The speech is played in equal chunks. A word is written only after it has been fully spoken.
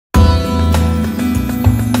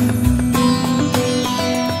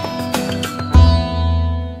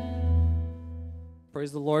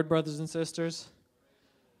Praise the Lord, brothers and sisters.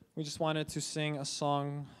 We just wanted to sing a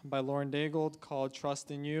song by Lauren Daigold called Trust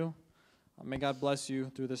in You. May God bless you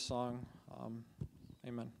through this song.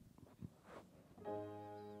 Amen.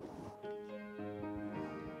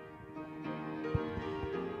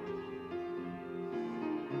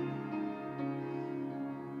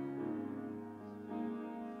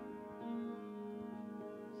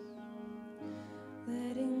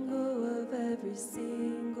 Letting go of every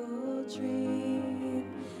single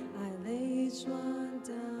dream, I lay each one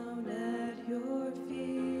down at your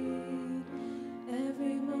feet.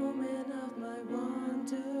 Every moment of my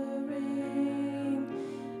wandering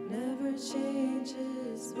never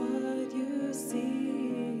changes what you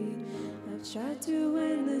see. I've tried to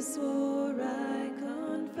win this war, I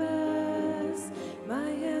confess. My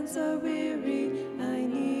hands are weary, I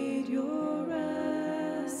need your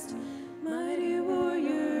rest. Mighty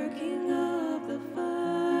warrior, king of the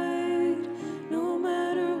fight. No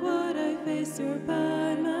matter what I face, you're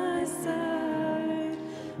by my side.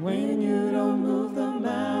 When you don't move the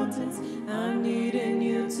mountains, I'm needing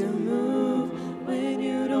you to move. When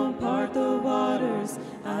you don't part the waters,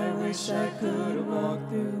 I wish I could walk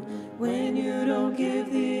through. When you don't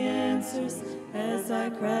give the answers, as I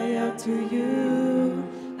cry out to you,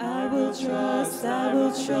 I will trust, I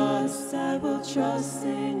will trust, I will trust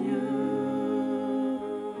in you.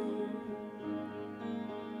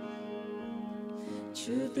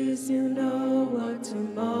 Truth is, you know what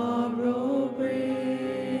tomorrow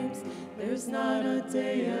brings. There's not a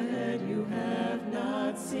day ahead you have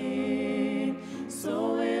not seen.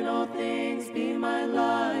 So in all things, be my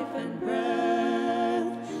life and breath.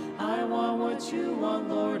 I want what you want,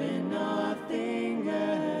 Lord, and nothing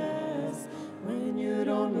else. When you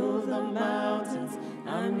don't move the mountains,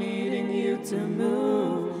 I'm needing you to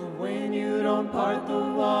move. When you don't part the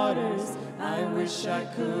waters, I wish I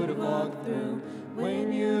could walk through.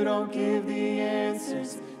 When you don't give the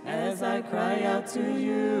answers, as I cry out to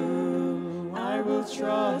you, I will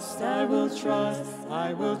trust, I will trust,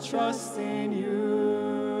 I will trust in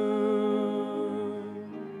you.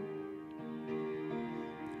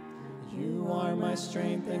 You are my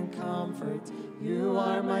strength and comfort, you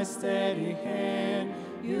are my steady hand,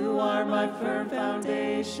 you are my firm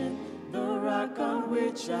foundation, the rock on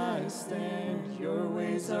which I stand. Your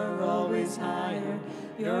ways are always higher,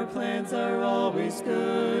 your plans are always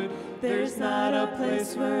good. There's not a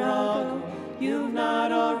place where I'll go you've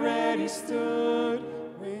not already stood.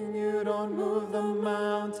 When you don't move the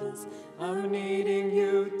mountains, I'm needing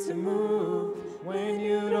you to move. When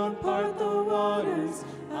you don't part the waters,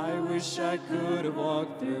 I wish I could have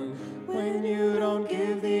walked through. When you don't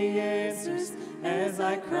give the answers, as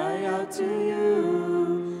I cry out to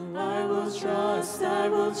you, I will trust, I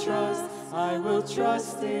will trust, I will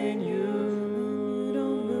trust in you.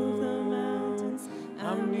 Don't move the mountains,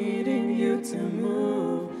 I'm needing you to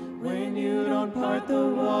move. When you don't part the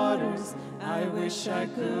waters, I wish I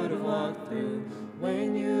could have walked through.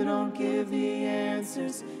 When you don't give the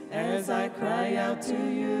answers, as I cry out to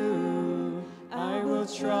you, I will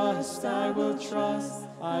trust, I will trust,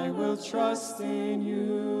 I will trust in you.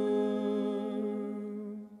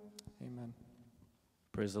 Amen.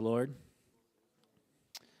 Praise the Lord.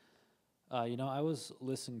 I was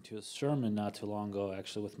listening to a sermon not too long ago,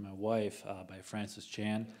 actually, with my wife by Francis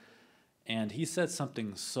Chan, and he said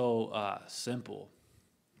something so simple,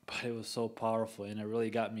 but it was so powerful, and it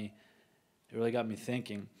really got me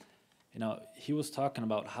thinking. He was talking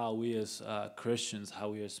about how we as Christians, how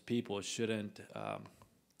we as people shouldn't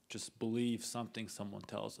just believe something someone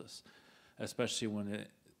tells us, especially when it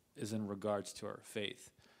is in regards to our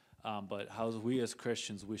faith. But how we as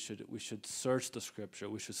Christians, we should search the Scripture,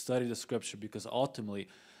 we should study the Scripture, because ultimately,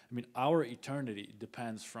 our eternity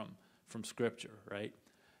depends from Scripture, right?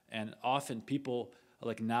 And often people,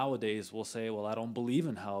 like nowadays, will say, well, I don't believe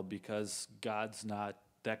in hell because God's not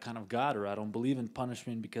that kind of God, or I don't believe in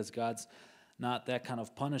punishment because God's not that kind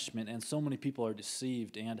of punishment. And so many people are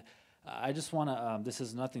deceived. And I just want to, this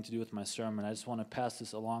has nothing to do with my sermon, I just want to pass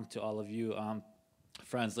this along to all of you.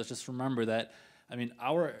 Friends, let's just remember that,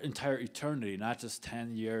 our entire eternity, not just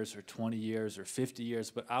 10 years or 20 years or 50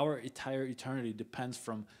 years, but our entire eternity depends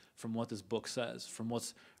from what this book says, from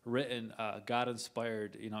what's written,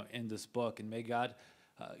 God-inspired, in this book. And may God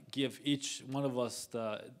give each one of us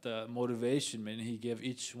the motivation, may He give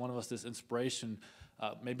each one of us this inspiration,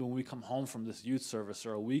 maybe when we come home from this youth service,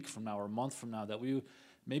 or a week from now, or a month from now, that we,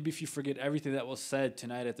 maybe if you forget everything that was said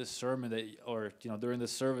tonight at this sermon, or during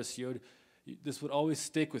this service, this would always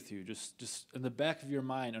stick with you, just in the back of your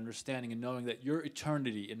mind, understanding and knowing that your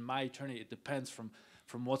eternity and my eternity, it depends from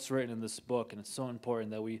what's written in this book. And it's so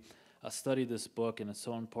important that we study this book, and it's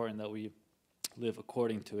so important that we live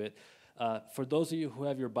according to it. For those of you who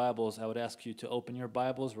have your Bibles, I would ask you to open your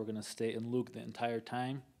Bibles. We're going to stay in Luke the entire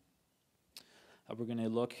time. We're going to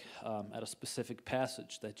look at a specific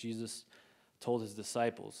passage that Jesus told his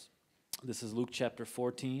disciples. This is Luke chapter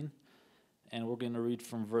 14, and we're going to read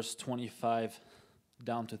from verse 25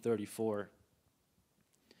 down to 34.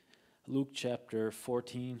 Luke chapter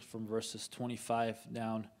 14 from verses 25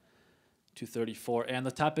 down to 34. And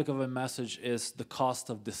the topic of a message is the cost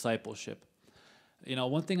of discipleship. You know,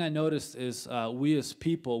 one thing I noticed is we as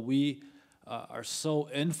people, we are so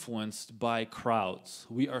influenced by crowds.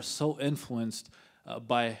 We are so influenced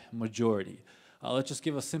by majority. Let's just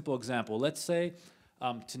give a simple example. Let's say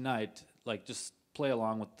tonight, like just play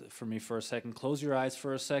along for me for a second. Close your eyes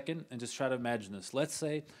for a second and just try to imagine this. Let's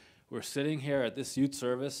say we're sitting here at this youth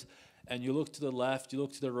service, and you look to the left, you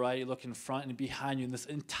look to the right, you look in front and behind you, and this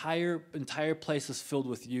entire place is filled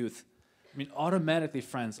with youth. I mean, automatically,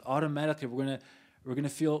 friends, we're gonna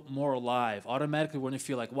feel more alive. Automatically, we're gonna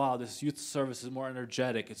feel like, wow, this youth service is more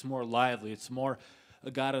energetic, it's more lively, it's more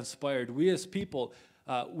God-inspired. We as people,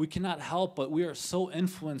 we cannot help but we are so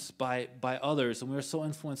influenced by others, and we are so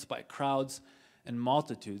influenced by crowds and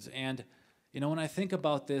multitudes. And you know, when I think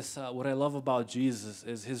about this, what I love about Jesus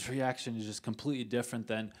is his reaction is just completely different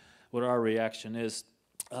than what our reaction is.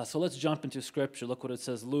 So let's jump into Scripture. Look what it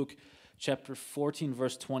says, Luke chapter 14,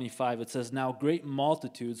 verse 25. It says, "Now great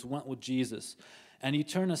multitudes went with Jesus, and he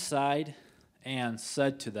turned aside and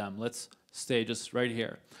said to them," let's stay just right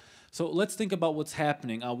here. So let's think about what's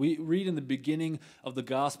happening. We read in the beginning of the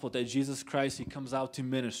gospel that Jesus Christ, he comes out to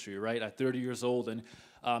ministry, right, at 30 years old. And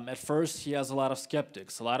at first, he has a lot of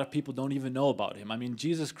skeptics. A lot of people don't even know about him. I mean,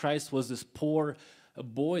 Jesus Christ was this poor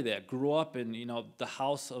boy that grew up in, you know, the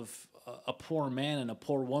house of a poor man and a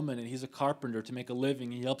poor woman, and he's a carpenter to make a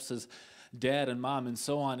living. He helps his dad and mom and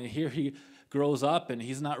so on. And here he grows up, and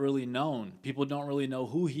he's not really known. People don't really know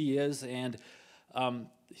who he is, and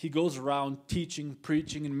he goes around teaching,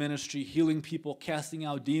 preaching, and ministry, healing people, casting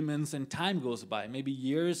out demons, and time goes by. Maybe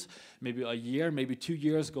years, maybe a year, maybe 2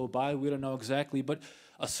 years go by. We don't know exactly, but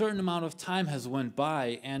a certain amount of time has went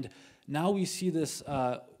by, and now we see this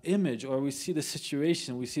image, or we see this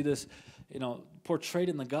situation, we see this, you know, portrayed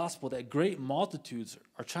in the gospel that great multitudes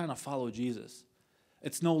are trying to follow Jesus.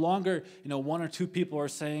 It's no longer, you know, 1 or 2 people are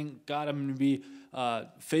saying, God, I'm going to be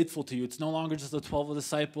faithful to you. It's no longer just the 12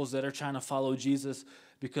 disciples that are trying to follow Jesus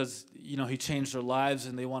because, you know, he changed their lives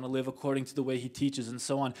and they want to live according to the way he teaches and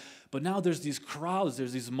so on. But now there's these crowds,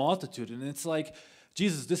 there's these multitude, and it's like,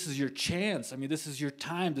 Jesus, this is your chance. I mean, this is your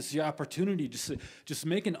time. This is your opportunity. Just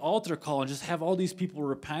make an altar call and just have all these people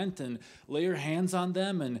repent and lay your hands on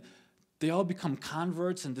them, and they all become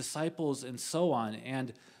converts and disciples and so on.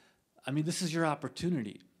 And I mean, this is your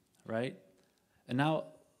opportunity, right? And now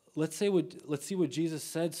let's see what Jesus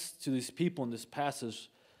says to these people in this passage.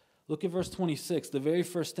 Look at verse 26. The very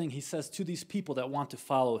first thing he says to these people that want to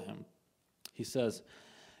follow him. He says,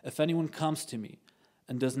 "If anyone comes to me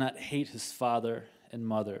and does not hate his father and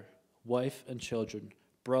mother, wife and children,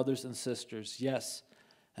 brothers and sisters, yes,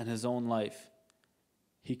 and his own life,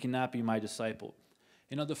 he cannot be my disciple."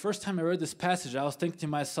 You know, the first time I read this passage, I was thinking to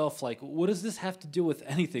myself, like, what does this have to do with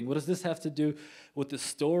anything? What does this have to do with the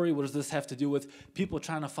story? What does this have to do with people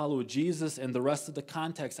trying to follow Jesus and the rest of the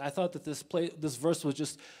context? I thought that this verse was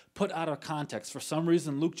just put out of context. For some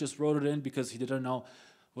reason, Luke just wrote it in because he didn't know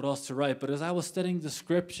what else to write. But as I was studying the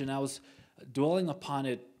scripture and I was dwelling upon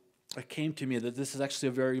it, it came to me that this is actually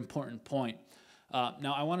a very important point.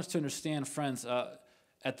 Now, I want us to understand, friends,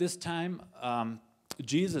 at this time,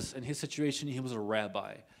 Jesus, in his situation, he was a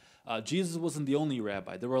rabbi. Jesus wasn't the only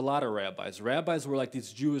rabbi. There were a lot of rabbis. Rabbis were like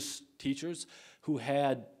these Jewish teachers who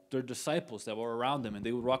had their disciples that were around them, and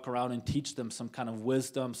they would walk around and teach them some kind of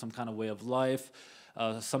wisdom, some kind of way of life,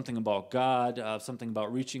 something about God, something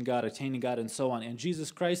about reaching God, attaining God, and so on. And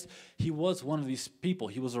Jesus Christ, he was one of these people.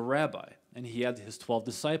 He was a rabbi, and he had his 12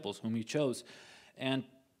 disciples whom he chose. And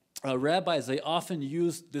rabbis, they often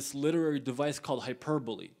used this literary device called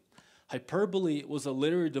hyperbole. Hyperbole was a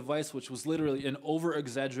literary device which was literally an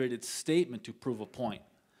over-exaggerated statement to prove a point.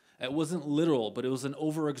 It wasn't literal, but it was an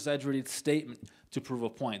over-exaggerated statement to prove a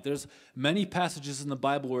point. There's many passages in the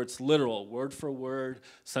Bible where it's literal, word for word,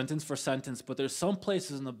 sentence for sentence, but there's some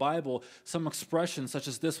places in the Bible, some expressions such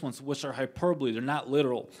as this one, which are hyperbole. They're not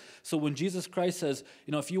literal. So when Jesus Christ says,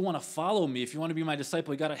 you know, if you want to follow me, if you want to be my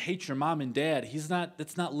disciple, you got to hate your mom and dad.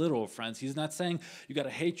 That's not literal, friends. He's not saying you got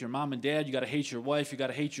to hate your mom and dad, you got to hate your wife, you got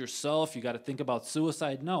to hate yourself, you got to think about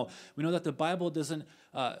suicide. No, we know that the Bible doesn't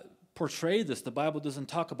portray this. The Bible doesn't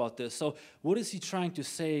talk about this. So what is he trying to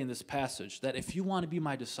say in this passage? That if you want to be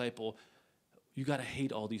my disciple, you got to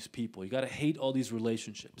hate all these people. You got to hate all these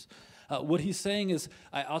relationships. What he's saying is,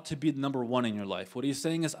 I ought to be number one in your life. What he's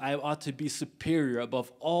saying is, I ought to be superior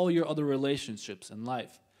above all your other relationships in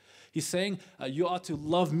life. He's saying you ought to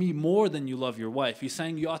love me more than you love your wife. He's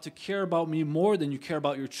saying you ought to care about me more than you care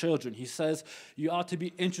about your children. He says you ought to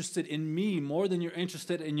be interested in me more than you're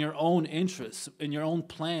interested in your own interests, in your own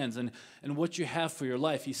plans, and what you have for your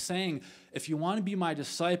life. He's saying if you want to be my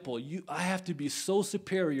disciple, I have to be so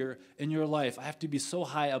superior in your life. I have to be so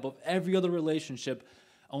high above every other relationship.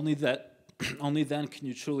 Only then can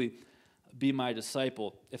you truly be my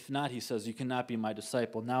disciple. If not, he says, you cannot be my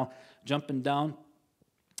disciple. Now, jumping down,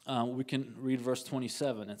 we can read verse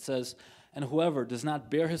 27. It says, and whoever does not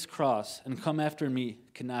bear his cross and come after me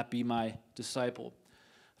cannot be my disciple.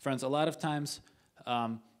 Friends, a lot of times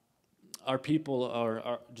our people,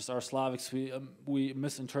 or just our Slavics, we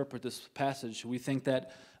misinterpret this passage. We think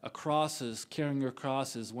that carrying your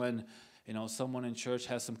cross is when someone in church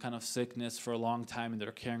has some kind of sickness for a long time and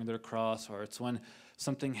they're carrying their cross, or it's when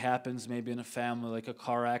something happens maybe in a family, like a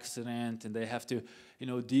car accident, and they have to,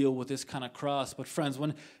 deal with this kind of cross. But friends,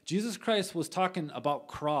 when Jesus Christ was talking about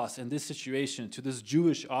cross in this situation to this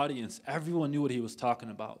Jewish audience, everyone knew what he was talking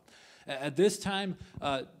about. At this time,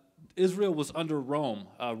 Israel was under Rome.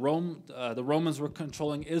 The Romans were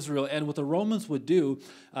controlling Israel, and what the Romans would do,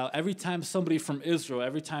 every time somebody from Israel,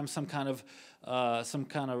 every time some kind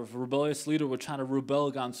of rebellious leader would try to rebel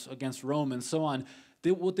against Rome and so on,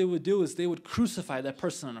 what they would do is they would crucify that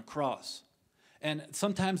person on a cross. And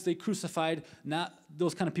sometimes they crucified not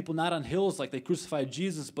those kind of people not on hills like they crucified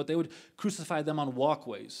Jesus, but they would crucify them on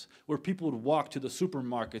walkways where people would walk to the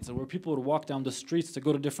supermarkets and where people would walk down the streets to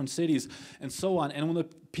go to different cities and so on. And when the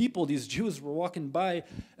people, these Jews, were walking by,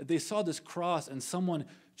 they saw this cross and someone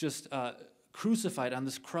just crucified on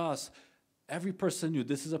this cross. Every person knew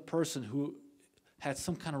this is a person who had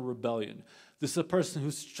some kind of rebellion. This is a person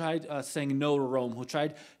who's tried saying no to Rome, who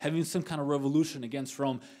tried having some kind of revolution against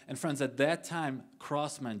Rome. And friends, at that time,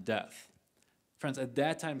 cross meant death. Friends, at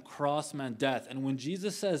that time, cross meant death. And when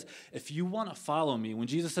Jesus says, if you want to follow me, when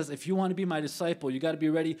Jesus says, if you want to be my disciple, you got to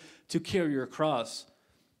be ready to carry your cross,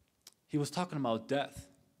 he was talking about death.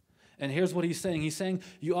 And here's what he's saying. He's saying,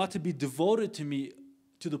 you ought to be devoted to me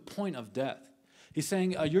to the point of death. He's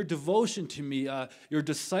saying your devotion to me, your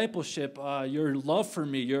discipleship, your love for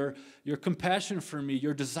me, your compassion for me,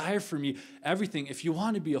 your desire for me, everything. If you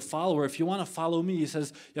want to be a follower, if you want to follow me, he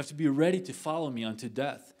says you have to be ready to follow me unto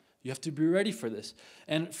death. You have to be ready for this.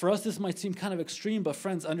 And for us, this might seem kind of extreme, but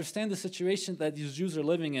friends, understand the situation that these Jews are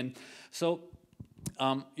living in. So,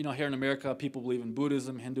 here in America, people believe in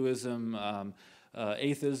Buddhism, Hinduism,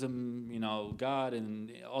 atheism, God,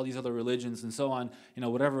 and all these other religions and so on,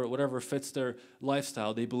 whatever fits their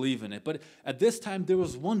lifestyle, they believe in it. But at this time, there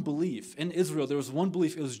was one belief. In Israel, there was one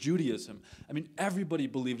belief. It was Judaism. I mean, everybody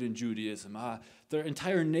believed in Judaism. Their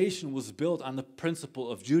entire nation was built on the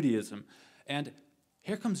principle of Judaism. And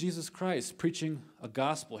here comes Jesus Christ preaching a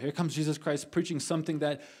gospel. Here comes Jesus Christ preaching something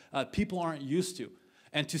that people aren't used to.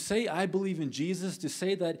 And to say I believe in Jesus, to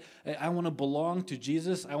say that I want to belong to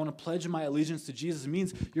Jesus, I want to pledge my allegiance to Jesus,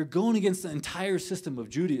 means you're going against the entire system of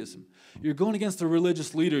Judaism. You're going against the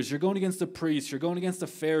religious leaders. You're going against the priests. You're going against the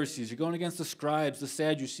Pharisees. You're going against the scribes, the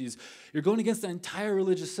Sadducees. You're going against the entire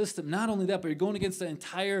religious system. Not only that, but you're going against the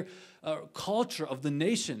entire culture of the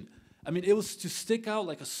nation. I mean, it was to stick out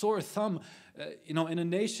like a sore thumb, in a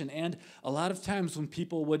nation. And a lot of times when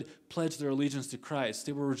people would pledge their allegiance to Christ,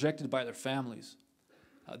 they were rejected by their families.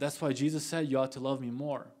 That's why Jesus said, you ought to love me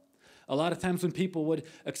more. A lot of times when people would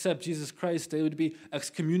accept Jesus Christ, they would be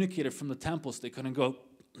excommunicated from the temples. They couldn't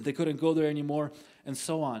go there anymore, and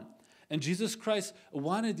so on. And Jesus Christ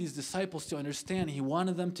wanted these disciples to understand. He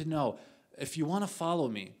wanted them to know, if you want to follow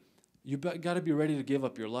me, you got to be ready to give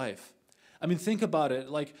up your life. I mean, think about it.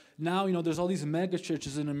 Like now, there's all these mega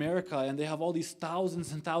churches in America, and they have all these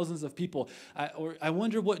thousands and thousands of people. I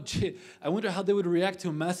wonder how they would react to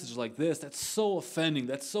a message like this. That's so offending.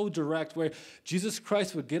 That's so direct. Where Jesus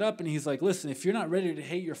Christ would get up and he's like, "Listen, if you're not ready to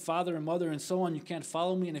hate your father and mother and so on, you can't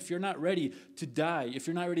follow me. And if you're not ready to die, if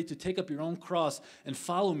you're not ready to take up your own cross and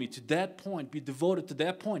follow me to that point, be devoted to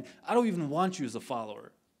that point, I don't even want you as a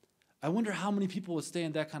follower." I wonder how many people would stay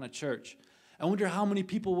in that kind of church. I wonder how many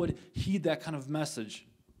people would heed that kind of message.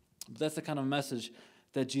 But that's the kind of message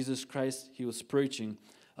that Jesus Christ, he was preaching.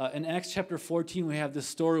 In Acts chapter 14, we have this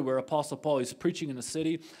story where Apostle Paul is preaching in a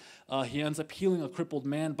city. He ends up healing a crippled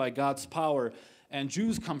man by God's power. And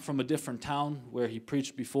Jews come from a different town where he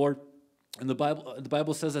preached before. And the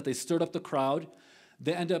Bible says that they stirred up the crowd.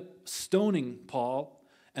 They end up stoning Paul,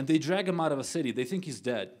 and they drag him out of a city. They think he's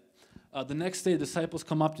dead. The next day, the disciples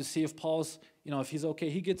come up to see if Paul's, if he's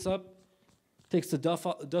okay. He gets up. takes the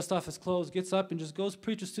dust off his clothes, gets up, and just goes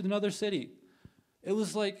preaches to another city. It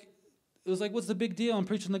was like, what's the big deal? I'm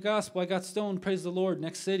preaching the gospel. I got stoned. Praise the Lord.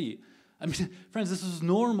 Next city. I mean, friends, this was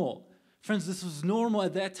normal. Friends, this was normal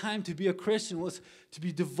at that time. To be a Christian was to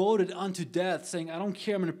be devoted unto death, saying, I don't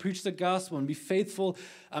care. I'm going to preach the gospel and be faithful.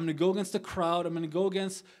 I'm going to go against the crowd. I'm going to go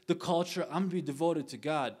against the culture. I'm going to be devoted to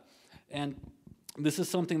God. And this is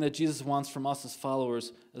something that Jesus wants from us as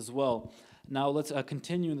followers as well. Now let's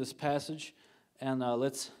continue in this passage, and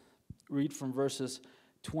let's read from verses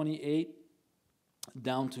 28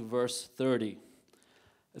 down to verse 30.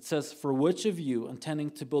 It says, For which of you,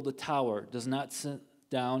 intending to build a tower, does not sit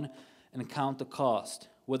down and count the cost,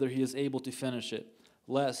 whether he is able to finish it,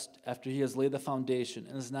 lest, after he has laid the foundation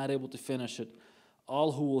and is not able to finish it,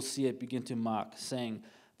 all who will see it begin to mock, saying,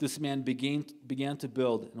 This man began to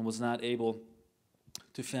build and was not able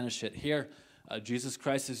to finish it. Here, Jesus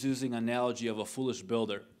Christ is using an analogy of a foolish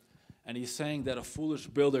builder, and he's saying that a foolish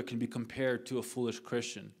builder can be compared to a foolish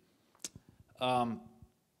Christian.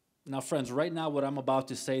 Now, friends, right now what I'm about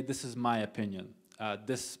to say, this is my opinion.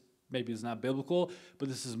 This maybe is not biblical, but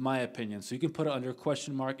this is my opinion. So you can put it under a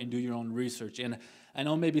question mark and do your own research. And I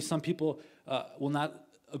know maybe some people will not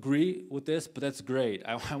agree with this, but that's great.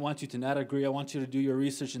 I want you to not agree. I want you to do your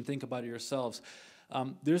research and think about it yourselves.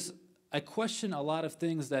 I question a lot of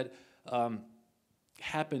things that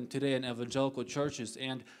happen today in evangelical churches.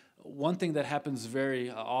 And one thing that happens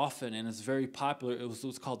very often and is very popular is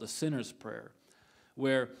what's called the sinner's prayer,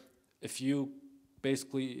 where if you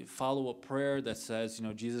basically follow a prayer that says,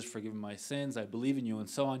 Jesus, forgive me my sins, I believe in you, and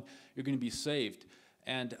so on, you're going to be saved.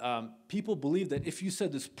 And people believe that if you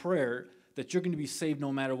said this prayer, that you're going to be saved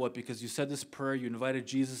no matter what, because you said this prayer, you invited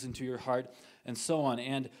Jesus into your heart, and so on.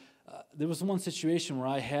 And there was one situation where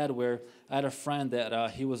I had a friend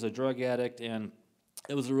that he was a drug addict, and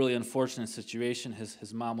it was a really unfortunate situation.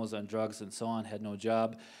 His mom was on drugs and so on, had no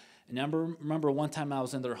job. And I remember one time I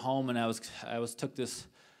was in their home, and I took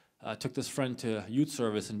this friend to youth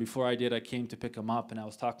service, and before I did, I came to pick him up, and I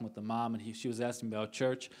was talking with the mom, and she was asking me about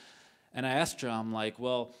church, and I asked her, I'm like,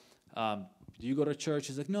 well, do you go to church?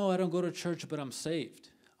 She's like, no, I don't go to church, but I'm saved.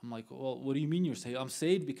 I'm like, well, what do you mean you're saved? I'm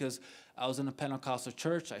saved because I was in a Pentecostal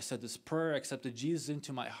church, I said this prayer, I accepted Jesus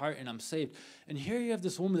into my heart, and I'm saved. And here you have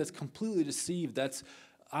this woman that's completely deceived, that's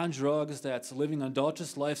on drugs, that's living an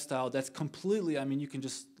adulterous lifestyle, that's completely, you can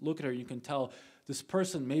just look at her, you can tell this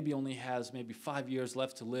person maybe only has 5 years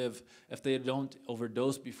left to live if they don't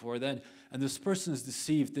overdose before then. And this person is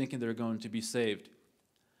deceived thinking they're going to be saved.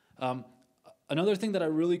 Another thing that I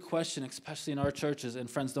really question, especially in our churches, and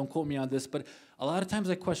friends, don't quote me on this, but a lot of times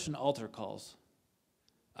I question altar calls.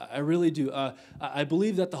 I really do. I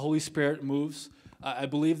believe that the Holy Spirit moves. I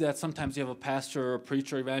believe that sometimes you have a pastor or a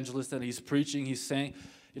preacher, evangelist, and he's preaching, he's saying,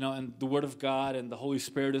 and the Word of God and the Holy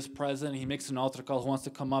Spirit is present. He makes an altar call, who wants to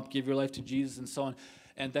come up, give your life to Jesus, and so on.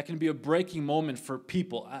 And that can be a breaking moment for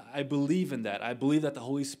people. I believe in that. I believe that the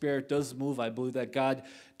Holy Spirit does move. I believe that God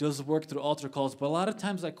does work through altar calls. But a lot of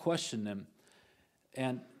times I question them.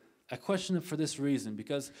 And I question them for this reason.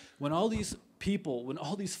 Because when all these people, when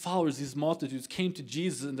all these followers, these multitudes came to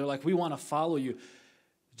Jesus and they're like, we want to follow you.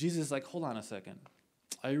 Jesus is like, hold on a second.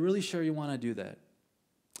 Are you really sure you want to do that?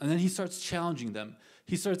 And then he starts challenging them.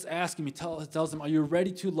 He starts asking me, tells them, are you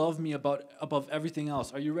ready to love me above everything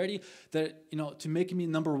else? Are you ready that, to make me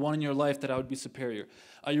number one in your life, that I would be superior?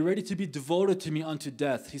 Are you ready to be devoted to me unto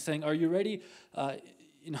death? He's saying, are you ready,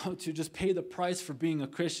 to just pay the price for being a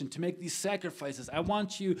Christian, to make these sacrifices? I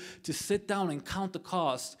want you to sit down and count the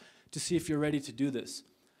cost to see if you're ready to do this.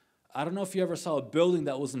 I don't know if you ever saw a building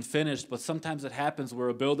that wasn't finished, but sometimes it happens where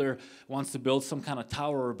a builder wants to build some kind of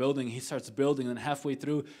tower or building. He starts building, and halfway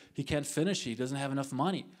through, he can't finish it. He doesn't have enough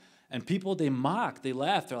money. And people, they mock, they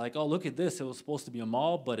laugh. They're like, oh, look at this. It was supposed to be a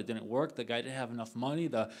mall, but it didn't work. The guy didn't have enough money.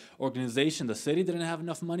 The organization, the city didn't have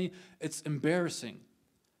enough money. It's embarrassing.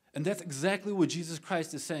 And that's exactly what Jesus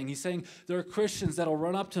Christ is saying. He's saying there are Christians that will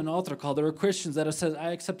run up to an altar call. There are Christians that will say,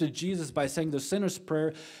 I accepted Jesus by saying the sinner's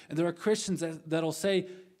prayer. And there are Christians that will say,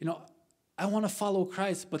 I want to follow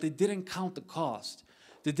Christ, but they didn't count the cost.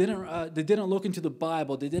 They didn't look into the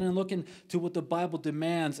Bible. They didn't look into what the Bible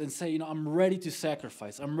demands and say, I'm ready to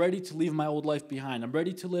sacrifice. I'm ready to leave my old life behind. I'm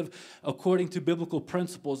ready to live according to biblical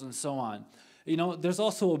principles and so on. There's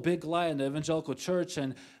also a big lie in the evangelical church,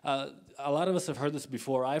 and a lot of us have heard this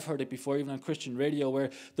before. I've heard it before, even on Christian radio,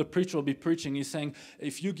 where the preacher will be preaching. He's saying,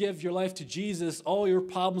 if you give your life to Jesus, all your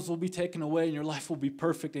problems will be taken away and your life will be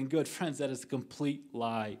perfect and good. Friends, that is a complete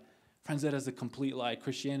lie. Friends, that is a complete lie.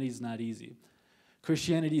 Christianity is not easy.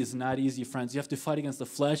 Christianity is not easy, friends. You have to fight against the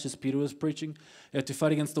flesh, as Peter was preaching. You have to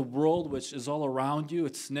fight against the world, which is all around you.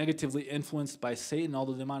 It's negatively influenced by Satan, all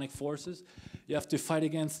the demonic forces. You have to fight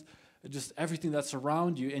against just everything that's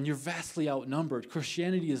around you, and you're vastly outnumbered.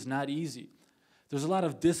 Christianity is not easy. There's a lot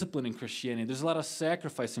of discipline in Christianity. There's a lot of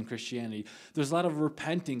sacrifice in Christianity. There's a lot of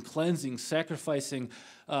repenting, cleansing, sacrificing,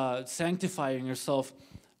 sanctifying yourself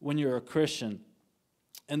when you're a Christian.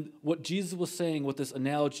 And what Jesus was saying with this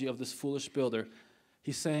analogy of this foolish builder,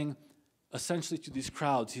 he's saying essentially to these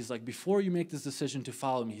crowds, he's like, before you make this decision to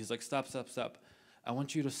follow me, he's like, stop. I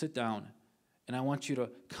want you to sit down, and I want you to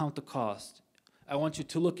count the cost. I want you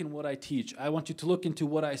to look in what I teach. I want you to look into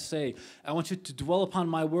what I say. I want you to dwell upon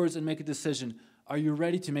my words and make a decision. Are you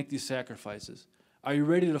ready to make these sacrifices? Are you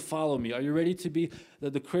ready to follow me? Are you ready to be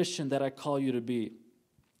the Christian that I call you to be?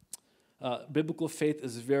 Biblical faith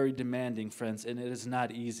is very demanding, friends, and it is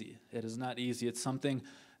not easy. It is not easy. It's something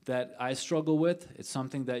that I struggle with. It's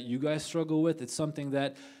something that you guys struggle with. It's something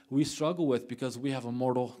that we struggle with because we have a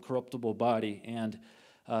mortal, corruptible body. And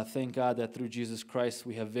thank God that through Jesus Christ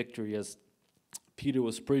we have victory, as Peter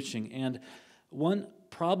was preaching. And one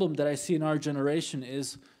problem that I see in our generation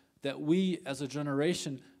is that we, as a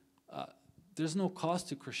generation, there's no cost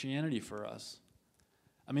to Christianity for us.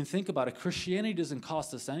 I mean, think about it. Christianity doesn't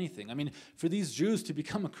cost us anything. I mean, for these Jews to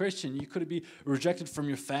become a Christian, you could be rejected from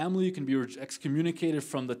your family. You can be excommunicated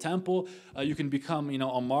from the temple. You can become,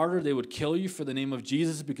 a martyr. They would kill you for the name of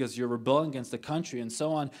Jesus because you're rebelling against the country and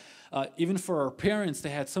so on. Even for our parents,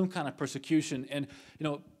 they had some kind of persecution. And,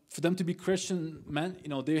 for them to be Christian meant,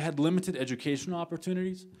 they had limited educational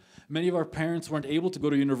opportunities. Many of our parents weren't able to go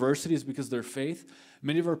to universities because of their faith.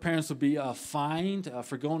 Many of our parents would be fined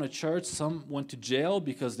for going to church. Some went to jail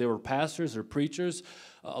because they were pastors or preachers.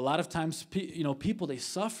 A lot of times, people, they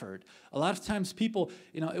suffered. A lot of times people,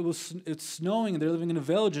 it's snowing and they're living in a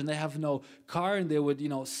village and they have no car, and they would,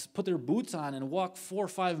 put their boots on and walk 4 or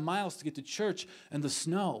 5 miles to get to church in the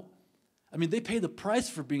snow. I mean, they pay the price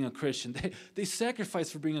for being a Christian. They sacrifice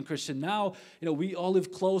for being a Christian. Now, we all live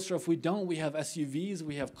closer. If we don't, we have SUVs,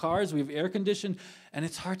 we have cars, we have air conditioning, and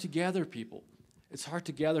it's hard to gather people. It's hard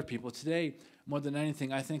to gather people. Today, more than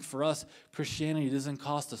anything, I think for us, Christianity doesn't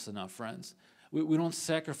cost us enough, friends. We don't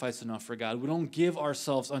sacrifice enough for God. We don't give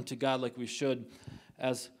ourselves unto God like we should,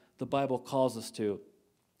 as the Bible calls us to.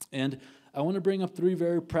 And I want to bring up 3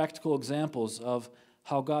 very practical examples of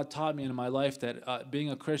how God taught me in my life that being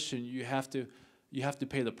a Christian, you have to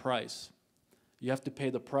pay the price. You have to pay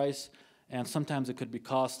the price, and sometimes it could be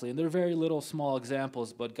costly. And they're very little, small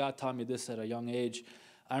examples, but God taught me this at a young age.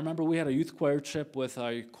 I remember we had a youth choir trip with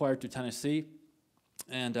our choir to Tennessee,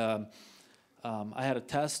 and I had a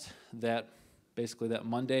test that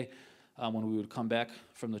Monday when we would come back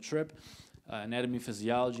from the trip, anatomy,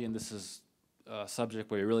 physiology, and this is a subject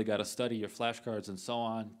where you really got to study your flashcards and so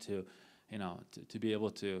on to be able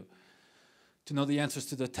to know the answers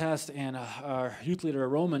to the test. And our youth leader,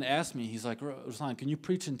 Roman, asked me, he's like, Ruslan, can you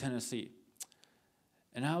preach in Tennessee?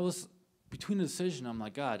 And I was between the decision. I'm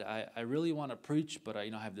like, God, I really want to preach, but I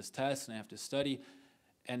have this test and I have to study.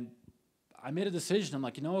 And I made a decision. I'm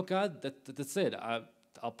like, you know what, God, that's it.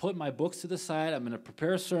 I'll put my books to the side. I'm going to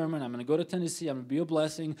prepare a sermon. I'm going to go to Tennessee. I'm going to be a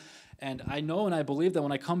blessing. And I know and I believe that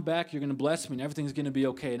when I come back, you're going to bless me and everything's going to be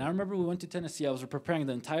okay. And I remember we went to Tennessee. I was preparing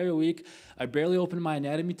the entire week. I barely opened my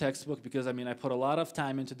anatomy textbook because, I put a lot of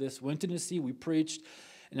time into this. Went to Tennessee. We preached.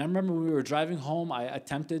 And I remember when we were driving home, I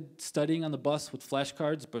attempted studying on the bus with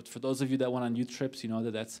flashcards. But for those of you that went on youth trips, you know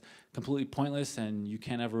that that's completely pointless. And you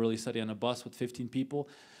can't ever really study on a bus with 15 people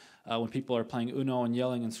when people are playing Uno and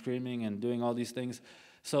yelling and screaming and doing all these things.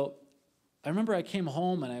 So I remember I came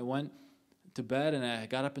home and I went to bed and I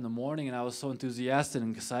got up in the morning and I was so enthusiastic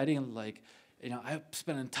and excited and I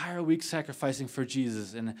spent an entire week sacrificing for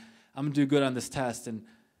Jesus and I'm going to do good on this test. And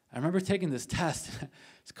I remember taking this test.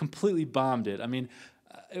 It's completely bombed it.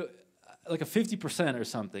 Like a 50% or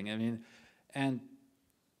something. And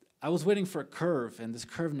I was waiting for a curve and this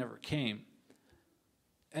curve never came.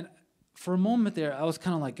 And for a moment there, I was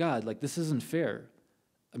kind of like, God, this isn't fair.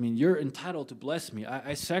 You're entitled to bless me.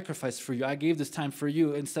 I sacrificed for you. I gave this time for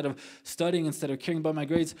you instead of studying, instead of caring about my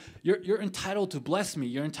grades. You're entitled to bless me.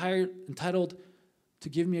 You're entitled to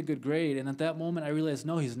give me a good grade. And at that moment, I realized,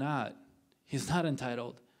 no, he's not. He's not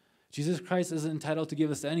entitled. Jesus Christ isn't entitled to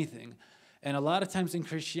give us anything. And a lot of times in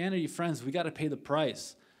Christianity, friends, we got to pay the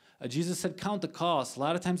price. Jesus said, count the cost. A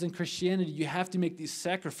lot of times in Christianity, you have to make these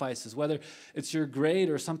sacrifices, whether it's your grade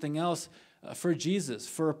or something else. For Jesus,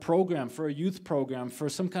 for a program, for a youth program, for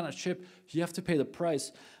some kind of trip, you have to pay the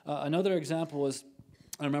price. Another example is,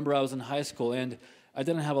 I remember I was in high school and I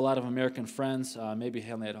didn't have a lot of American friends. Maybe I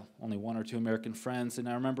had only 1 or 2 American friends. And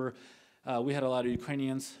I remember we had a lot of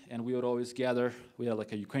Ukrainians, and we would always gather. We had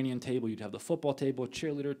like a Ukrainian table. You'd have the football table,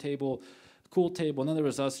 cheerleader table, cool table, and then there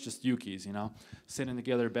was us, just Yukis, sitting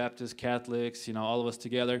together, Baptists, Catholics, all of us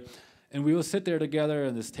together. And we would sit there together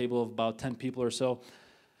at this table of about 10 people or so.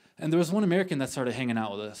 And there was one American that started hanging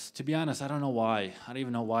out with us. To be honest, I don't know why. I don't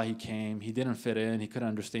even know why he came. He didn't fit in. He couldn't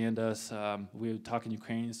understand us. We were talking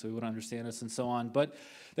Ukrainian, so he wouldn't understand us and so on. But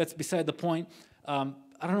that's beside the point.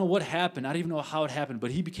 I don't know what happened. I don't even know how it happened,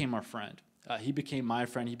 but he became our friend. He became my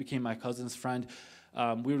friend. He became my cousin's friend.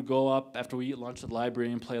 We would go up after we eat lunch at the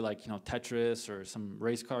library and play Tetris or some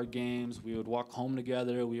race card games. We would walk home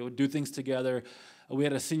together. We would do things together. We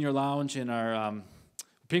had a senior lounge in our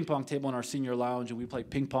ping pong table in our senior lounge, and we played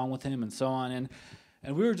ping pong with him and so on.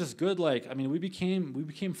 And we were just good. We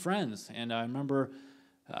became friends. And I remember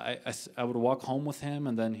I would walk home with him,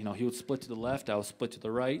 and then he would split to the left, I would split to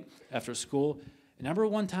the right after school. And I remember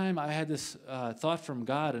one time I had this thought from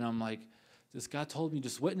God, and I'm like, this God told me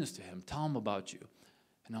just witness to him, tell him about you.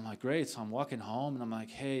 And I'm like, great. So I'm walking home, and I'm like,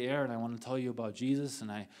 hey, Aaron, I want to tell you about Jesus. And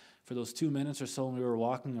for those 2 minutes or so when we were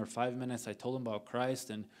walking, or 5 minutes, I told him about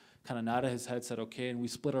Christ, and kind of nodded his head, said, okay, and we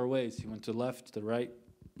split our ways. He went to the left, to the right.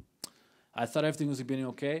 I thought everything was being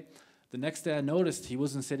okay. The next day I noticed he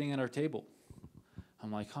wasn't sitting at our table.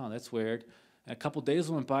 I'm like, that's weird. And a couple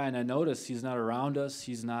days went by, and I noticed he's not around us.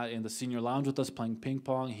 He's not in the senior lounge with us playing ping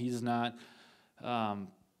pong. He's not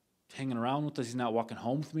hanging around with us. He's not walking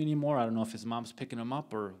home with me anymore. I don't know if his mom's picking him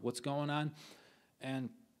up or what's going on.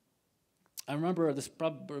 And I remember this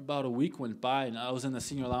probably about a week went by, and I was in the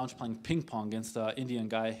senior lounge playing ping pong against an Indian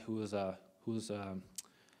guy who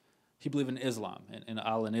believed in Islam, in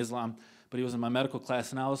Allah and Islam, but he was in my medical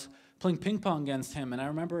class, and I was playing ping pong against him. And I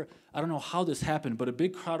remember, I don't know how this happened, but a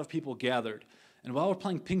big crowd of people gathered. And while we're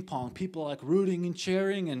playing ping pong, people like rooting and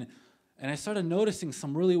cheering, and I started noticing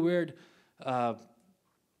some really weird, really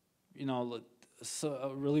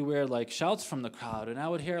weird shouts from the crowd. And I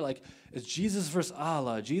would hear it's Jesus versus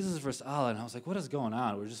Allah, Jesus versus Allah. And I was like, what is going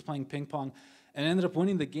on? We're just playing ping pong, and I ended up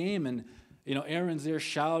winning the game. And Aaron's there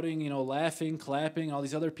shouting, laughing, clapping, all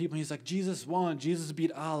these other people. And he's like, Jesus won, Jesus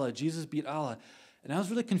beat Allah, Jesus beat Allah. And I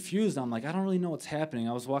was really confused. I'm like, I don't really know what's happening.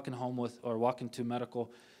 I was walking to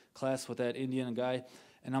medical class with that Indian guy,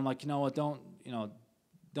 and I'm like, you know what? Don't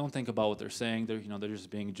think about what they're saying. They're just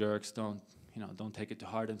being jerks. Don't take it to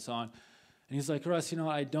heart and so on. And he's like, Russ,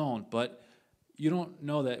 I don't. But you don't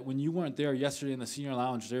know that when you weren't there yesterday in the senior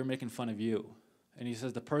lounge, they were making fun of you. And he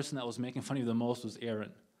says the person that was making fun of you the most was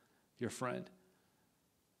Aaron, your friend.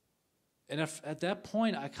 And at that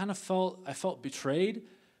point, I felt betrayed.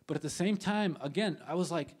 But at the same time, again, I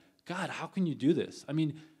was like, God, how can you do this? I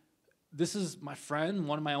mean, this is my friend,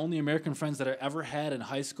 one of my only American friends that I ever had in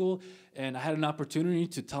high school, and I had an opportunity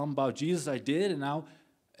to tell him about Jesus. I did, and now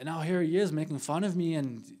here he is making fun of me,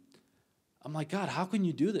 and I'm like, God, how can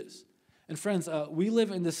you do this? And friends, we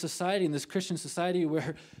live in this society, in this Christian society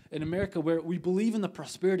in America, where we believe in the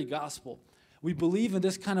prosperity gospel. We believe in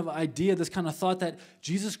this kind of idea, this kind of thought that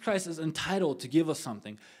Jesus Christ is entitled to give us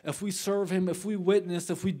something. If we serve him, if we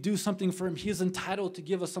witness, if we do something for him, he is entitled to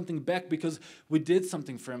give us something back because we did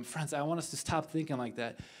something for him. Friends, I want us to stop thinking like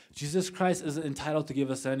that. Jesus Christ isn't entitled to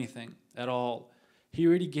give us anything at all. He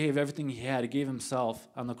already gave everything he had. He gave himself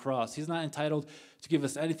on the cross. He's not entitled to give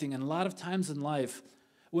us anything. And a lot of times in life,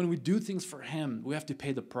 when we do things for him, we have to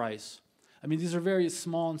pay the price. I mean, these are very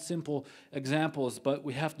small and simple examples, but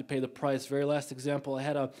we have to pay the price. Very last example, I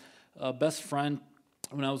had a best friend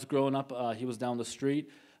when I was growing up. He was down the street.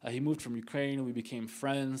 He moved from Ukraine. We became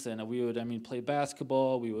friends, and we would, play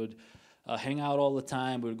basketball. We would hang out all the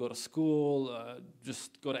time. We would go to school,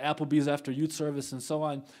 just go to Applebee's after youth service and so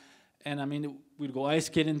on. And, we'd go ice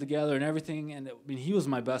skating together and everything. And, he was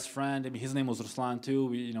my best friend. His name was Ruslan, too.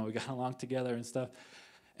 We got along together and stuff.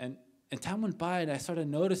 And time went by, and I started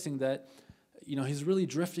noticing that, he's really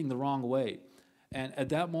drifting the wrong way. And at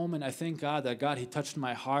that moment, I thank God that he touched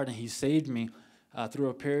my heart and he saved me through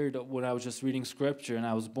a period when I was just reading scripture and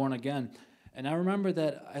I was born again. And I remember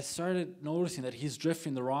that I started noticing that he's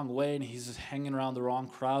drifting the wrong way and he's hanging around the wrong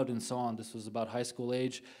crowd and so on. This was about high school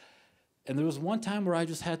age. And there was one time where I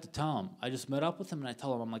just had to tell him. I just met up with him and I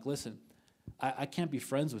tell him, I'm like, listen, I can't be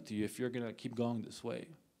friends with you if you're going to keep going this way.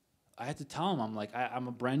 I had to tell him, I'm like, I'm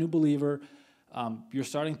a brand new believer. You're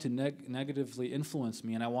starting to negatively influence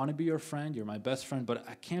me, and I want to be your friend. You're my best friend, but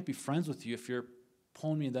I can't be friends with you if you're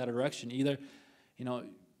pulling me in that direction. Either,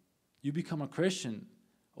 you become a Christian,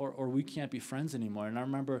 or we can't be friends anymore. And I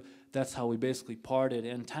remember that's how we basically parted.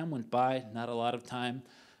 And time went by, not a lot of time.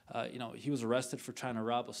 He was arrested for trying to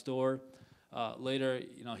rob a store. Later,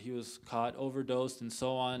 he was caught, overdosed, and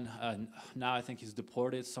so on. Now I think he's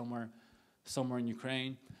deported somewhere in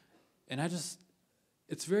Ukraine. And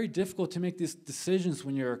it's very difficult to make these decisions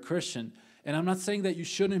when you're a Christian. And I'm not saying that you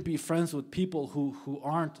shouldn't be friends with people who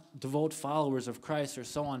aren't devout followers of Christ or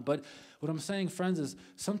so on. But what I'm saying, friends, is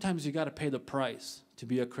sometimes you got to pay the price to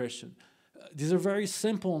be a Christian. These are very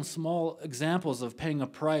simple and small examples of paying a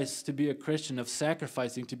price to be a Christian, of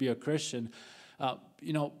sacrificing to be a Christian.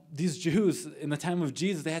 These Jews in the time of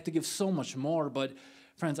Jesus, they had to give so much more. But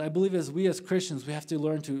friends, I believe as Christians, we have to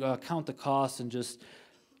learn to count the cost and just,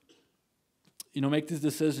 make these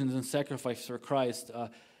decisions and sacrifice for Christ.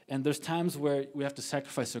 And there's times where we have to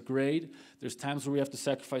sacrifice a grade. There's times where we have to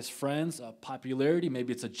sacrifice friends, popularity.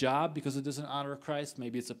 Maybe it's a job because it doesn't honor Christ.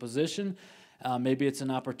 Maybe it's a position. Maybe it's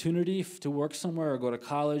an opportunity to work somewhere or go to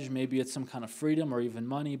college. Maybe it's some kind of freedom or even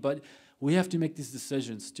money. But we have to make these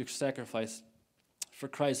decisions to sacrifice for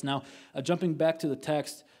Christ. Now, jumping back to the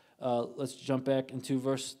text, let's jump back into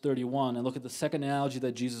verse 31 and look at the second analogy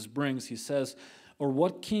that Jesus brings. He says, "Or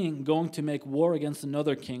what king going to make war against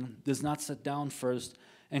another king does not sit down first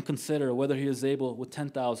and consider whether he is able with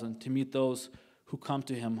 10,000 to meet those who come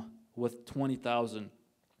to him with 20,000.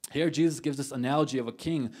 Here Jesus gives this analogy of a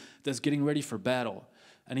king that's getting ready for battle.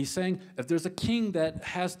 And he's saying if there's a king that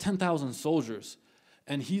has 10,000 soldiers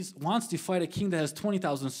and he wants to fight a king that has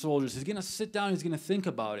 20,000 soldiers, he's going to sit down, he's going to think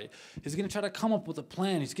about it. He's going to try to come up with a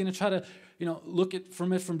plan. He's going to try to look at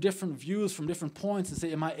from different views, from different points and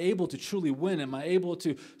say, am I able to truly win? Am I able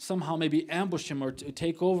to somehow maybe ambush him or to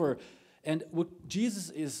take over? And what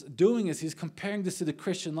Jesus is doing is he's comparing this to the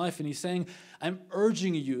Christian life, and he's saying, I'm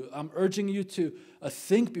urging you to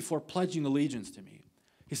think before pledging allegiance to me.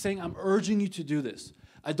 He's saying, I'm urging you to do this.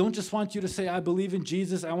 I don't just want you to say, I believe in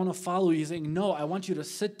Jesus, I want to follow you. He's saying, no, I want you to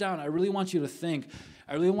sit down. I really want you to think.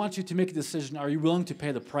 I really want you to make a decision. Are you willing to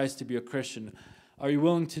pay the price to be a Christian? Are you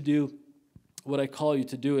willing to do what I call you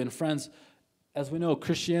to do? And friends, as we know,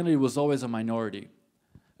 Christianity was always a minority.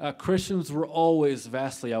 Christians were always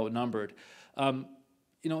vastly outnumbered.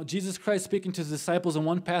 Jesus Christ speaking to his disciples in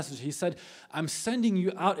one passage, he said, I'm sending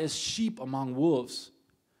you out as sheep among wolves.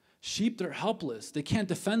 Sheep, they're helpless. They can't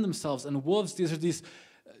defend themselves. And wolves, these are these,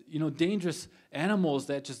 dangerous animals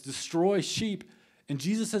that just destroy sheep. And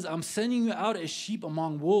Jesus says, I'm sending you out as sheep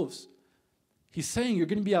among wolves. He's saying you're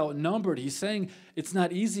going to be outnumbered. He's saying it's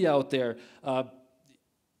not easy out there. To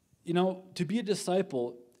be a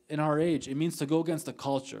disciple in our age, it means to go against the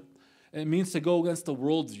culture. It means to go against the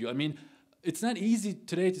worldview. I mean, it's not easy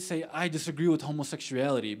today to say, I disagree with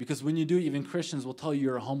homosexuality, because when you do, even Christians will tell you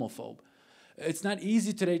you're a homophobe. It's not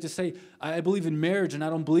easy today to say, I believe in marriage and I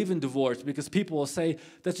don't believe in divorce, because people will say,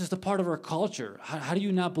 that's just a part of our culture. How do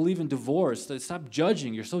you not believe in divorce? Stop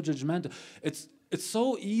judging. You're so judgmental. It's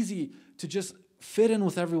so easy to just fit in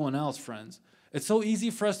with everyone else, friends. It's so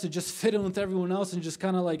easy for us to just fit in with everyone else and just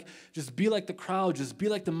kind of just be like the crowd, just be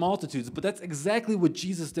like the multitudes. But that's exactly what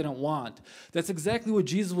Jesus didn't want. That's exactly what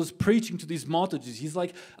Jesus was preaching to these multitudes. He's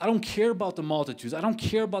like, I don't care about the multitudes. I don't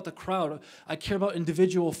care about the crowd. I care about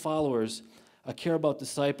individual followers. I care about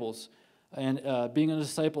disciples. And being a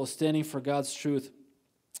disciple is standing for God's truth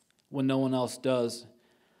when no one else does.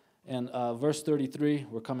 And verse 33,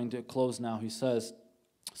 we're coming to a close now. He says,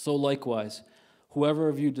 so likewise, whoever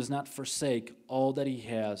of you does not forsake all that he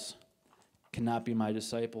has cannot be my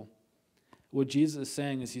disciple. What Jesus is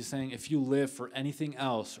saying is he's saying, if you live for anything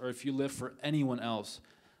else or if you live for anyone else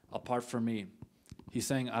apart from me, he's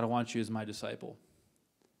saying, I don't want you as my disciple.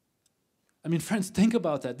 I mean, friends, think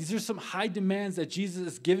about that. These are some high demands that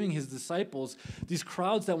Jesus is giving his disciples. These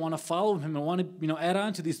crowds that want to follow him and want to, add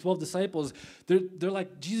on to these 12 disciples, they're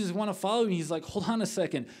like, Jesus, you want to follow me? He's like, hold on a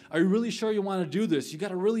second. Are you really sure you want to do this? You got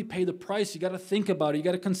to really pay the price. You got to think about it. You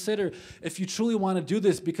got to consider if you truly want to do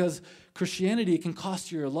this, because Christianity can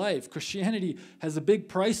cost you your life. Christianity has a big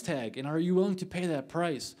price tag, and are you willing to pay that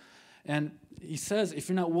price? And he says, if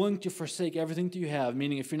you're not willing to forsake everything that you have,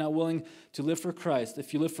 meaning if you're not willing to live for Christ,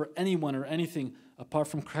 if you live for anyone or anything apart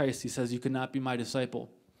from Christ, he says, you cannot be my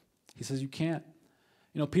disciple. He says, you can't.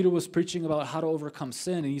 Peter was preaching about how to overcome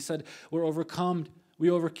sin, and he said, we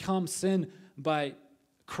overcome sin by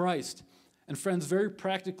Christ. And friends, very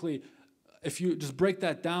practically, if you just break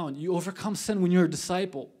that down, you overcome sin when you're a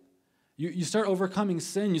disciple. You start overcoming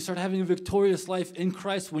sin. You start having a victorious life in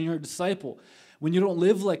Christ when you're a disciple. When you don't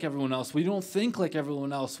live like everyone else, when you don't think like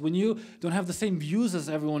everyone else, when you don't have the same views as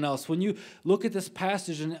everyone else, when you look at this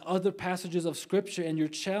passage and other passages of Scripture and you're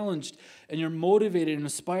challenged and you're motivated and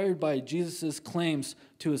inspired by Jesus' claims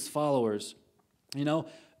to his followers.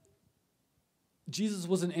 Jesus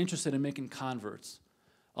wasn't interested in making converts.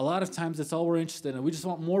 A lot of times that's all we're interested in. We just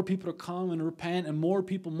want more people to come and repent, and more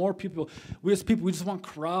people. We as people, we just want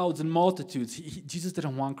crowds and multitudes. Jesus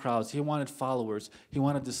didn't want crowds. He wanted followers. He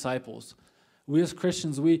wanted disciples. We as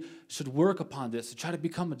Christians, we should work upon this to try to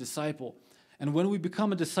become a disciple. And when we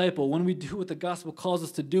become a disciple, when we do what the gospel calls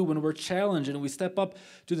us to do, when we're challenged and we step up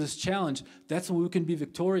to this challenge, that's when we can be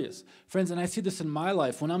victorious. Friends, and I see this in my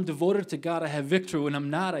life. When I'm devoted to God, I have victory. When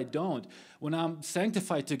I'm not, I don't. When I'm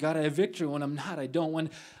sanctified to God, I have victory. When I'm not, I don't.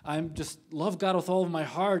 When I'm just love God with all of my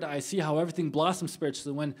heart, I see how everything blossoms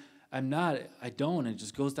spiritually. When I'm not, I don't. It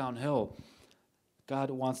just goes downhill.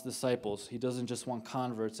 God wants disciples. He doesn't just want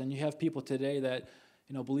converts. And you have people today that,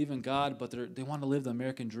 believe in God, but they want to live the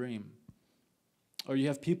American dream. Or you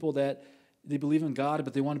have people that they believe in God,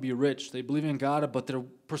 but they want to be rich. They believe in God, but they're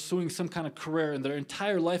pursuing some kind of career, and their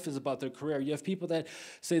entire life is about their career. You have people that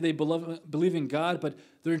say they believe in God, but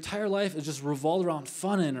their entire life is just revolved around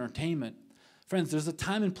fun and entertainment. Friends, there's a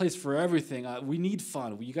time and place for everything. We need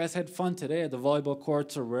fun. You guys had fun today at the volleyball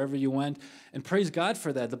courts or wherever you went, and praise God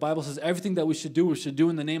for that. The Bible says everything that we should do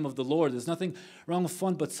in the name of the Lord. There's nothing wrong with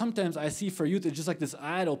fun, but sometimes I see for youth, it's just like this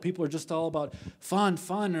idol. People are just all about fun,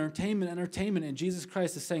 entertainment. And Jesus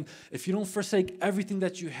Christ is saying, if you don't forsake everything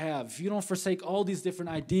that you have, if you don't forsake all these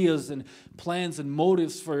different ideas and plans and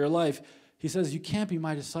motives for your life, he says, you can't be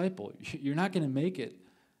my disciple. You're not going to make it.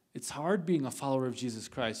 It's hard being a follower of Jesus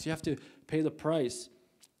Christ. You have to pay the price.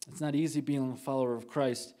 It's not easy being a follower of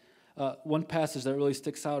Christ. One passage that really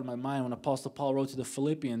sticks out in my mind, when Apostle Paul wrote to the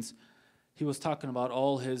Philippians, he was talking about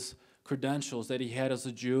all his credentials that he had as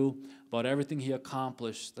a Jew, about everything he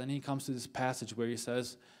accomplished. Then he comes to this passage where he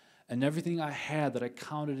says, and everything I had that I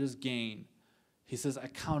counted as gain, he says, I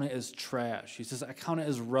count it as trash. He says, I count it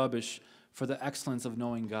as rubbish for the excellence of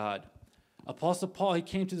knowing God. Apostle Paul, he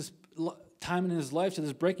came to this time in his life, to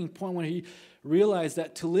this breaking point when he realized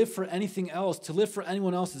that to live for anything else, to live for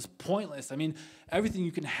anyone else is pointless. I mean, everything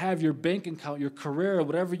you can have, your bank account, your career,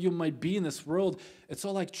 whatever you might be in this world, it's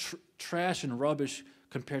all like trash and rubbish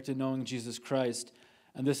compared to knowing Jesus Christ.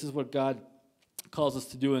 And this is what God calls us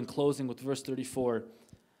to do in closing with verse 34.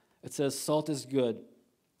 It says, salt is good,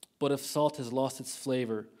 but if salt has lost its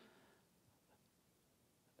flavor,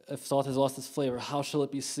 how shall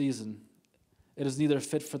it be seasoned? It is neither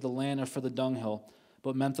fit for the land nor for the dunghill,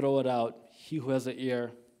 but men throw it out. He who has an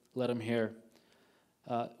ear, let him hear.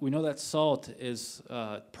 We know that salt is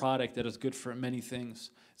a product that is good for many things.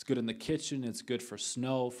 It's good in the kitchen. It's good for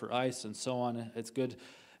snow, for ice, and so on. It's good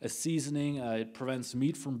as seasoning. It prevents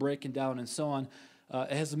meat from breaking down, and so on.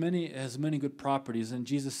 It has many good properties, and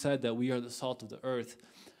Jesus said that we are the salt of the earth.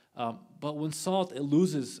 But when salt, it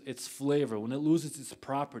loses its flavor, when it loses its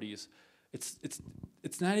properties,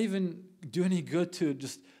 it's not even do any good to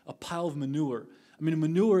just a pile of manure. I mean,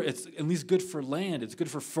 manure, it's at least good for land. It's good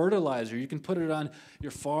for fertilizer. You can put it on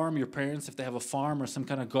your farm, your parents, if they have a farm or some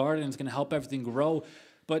kind of garden, it's going to help everything grow.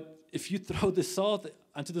 But if you throw this salt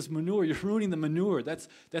onto this manure, you're ruining the manure. That's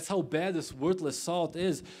how bad this worthless salt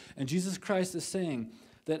is. And Jesus Christ is saying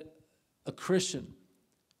that a Christian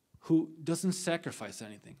who doesn't sacrifice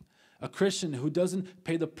anything, a Christian who doesn't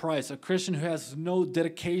pay the price, a Christian who has no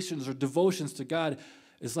dedications or devotions to God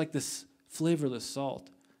is like this flavorless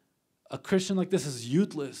salt. A Christian like this is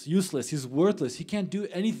useless. He's worthless. He can't do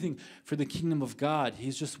anything for the kingdom of God.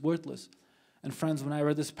 He's just worthless. And friends, when I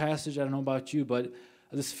read this passage, I don't know about you, but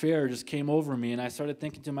this fear just came over me, and I started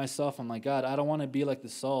thinking to myself, I'm like, God, I don't want to be like the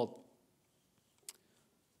salt.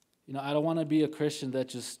 I don't want to be a Christian that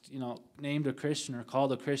just, named a Christian or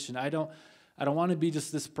called a Christian. I don't want to be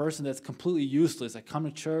just this person that's completely useless. I come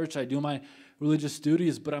to church, I do my religious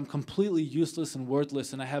duties, but I'm completely useless and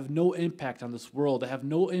worthless, and I have no impact on this world. I have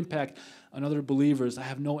no impact on other believers. I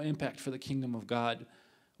have no impact for the kingdom of God.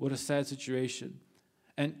 What a sad situation.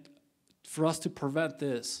 And for us to prevent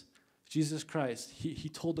this, Jesus Christ, he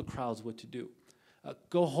told the crowds what to do.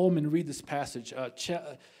 Go home and read this passage. If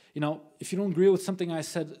you don't agree with something I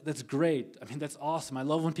said, that's great. I mean, that's awesome. I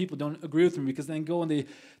love when people don't agree with me, because then go and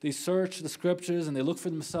they search the scriptures and they look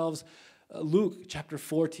for themselves. Luke chapter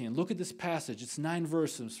 14. Look at this passage. It's 9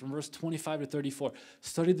 verses from verse 25 to 34.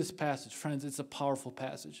 Study this passage. Friends, it's a powerful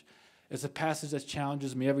passage. It's a passage that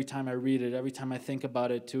challenges me every time I read it, every time I think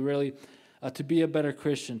about it, to really to be a better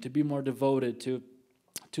Christian, to be more devoted, to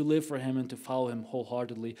live for him and to follow him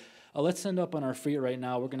wholeheartedly. Let's stand up on our feet right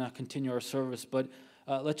now. We're going to continue our service, but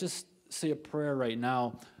let's just say a prayer right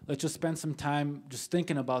now. Let's just spend some time just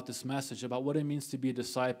thinking about this message, about what it means to be a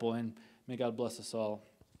disciple, and may God bless us all.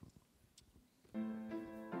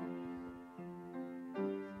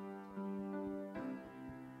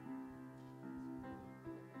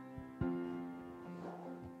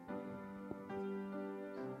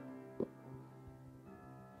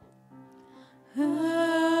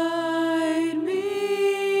 Hide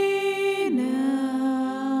me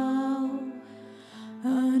now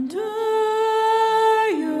under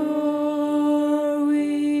your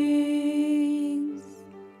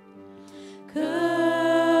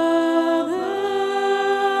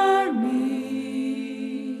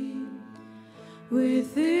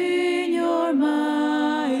within your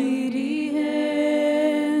mighty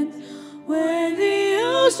hands. When the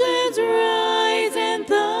oceans rise and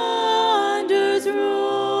thunders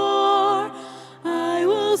roar, I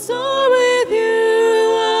will soar with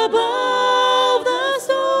you above the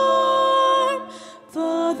storm.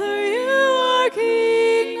 Father, you are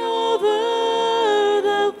king over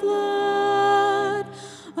the flood.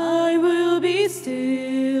 I will be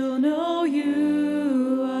still, know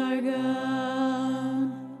you are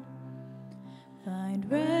God.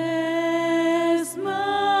 Find rest,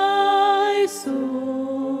 my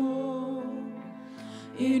soul,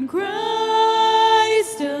 in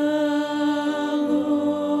Christ alone.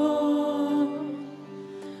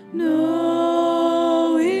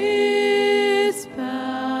 Know his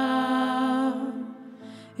power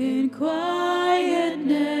in quietness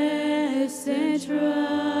and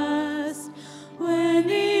trust. When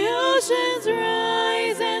the oceans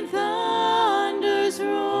rise and thunders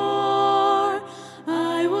roar,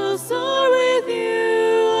 I will soar with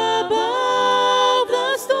you above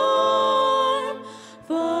the storm.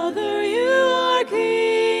 Father, you are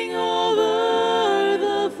king over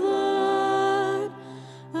the flood.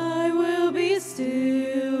 I will be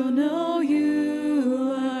still, know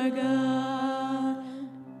you are God.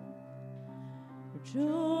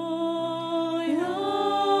 Joy,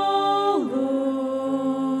 oh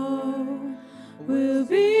Lord, will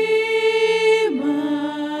be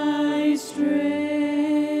my strength,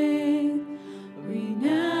 renouncing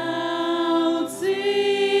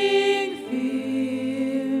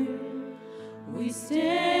fear. We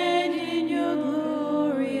stand in your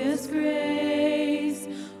glorious grace.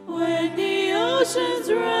 When the oceans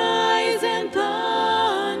rise and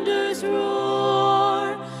thunders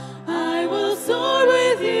roar, I will soar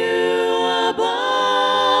with you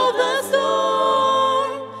above the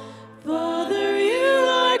storm. Father, you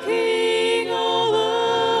are king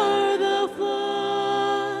over the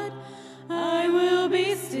flood. I will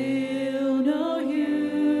be still, know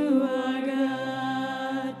you are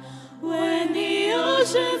God. When the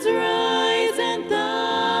oceans rise and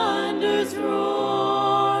thunders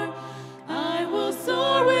roar, I will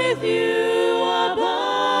soar with you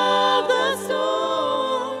above the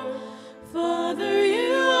storm. Father,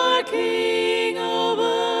 you are king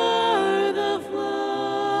over the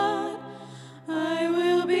flood. I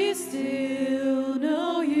will be still,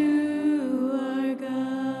 know you are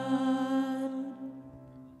God.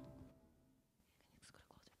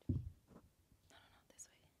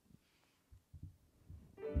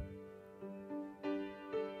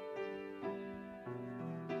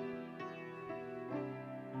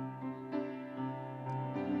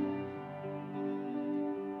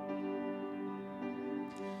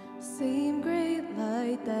 Same great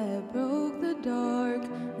light that broke the dark,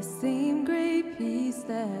 the same great peace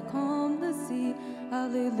that calmed the sea,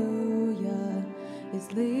 hallelujah,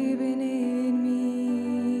 is living in me.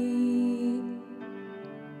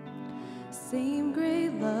 Same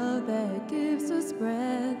great love that gives us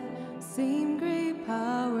breath, same great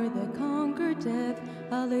power that conquered death,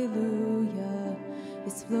 hallelujah,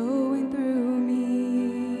 is flowing through me.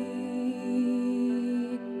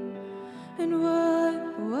 And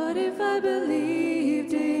what if I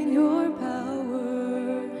believed in your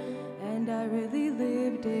power and I really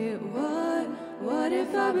lived it? What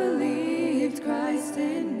if I believed Christ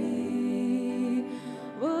in me?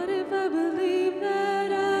 What if I believed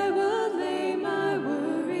that I would lay my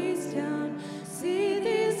worries down, see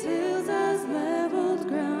these hills as leveled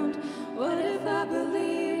ground? What if I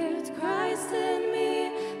believed Christ in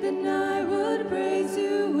me? Then I would praise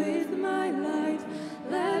you with my life.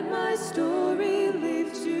 Let my story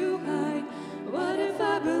lift you high. What if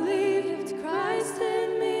I believed Christ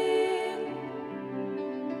in me?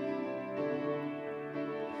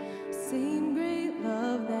 Same great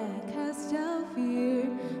love that cast out fear,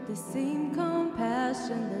 the same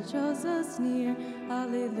compassion that draws us near,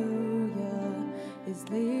 hallelujah, is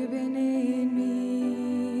living in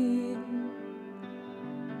me.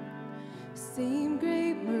 Same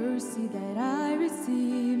great mercy that I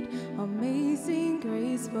received, amazing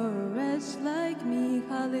grace for a wretch like me,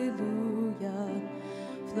 hallelujah,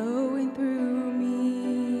 flowing through me.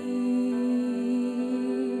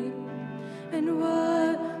 And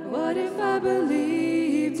what if I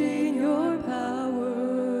believed in your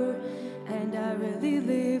power and I really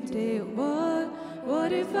lived it?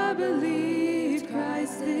 What if I believed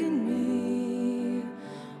Christ in me?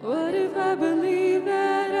 What if I believed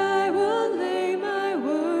that I will lay my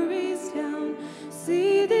worries down,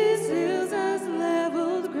 see these hills as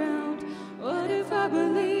leveled ground? What if I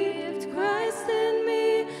believed Christ in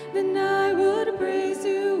me? Then I would praise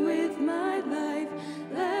you with my life.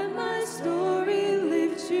 Let my story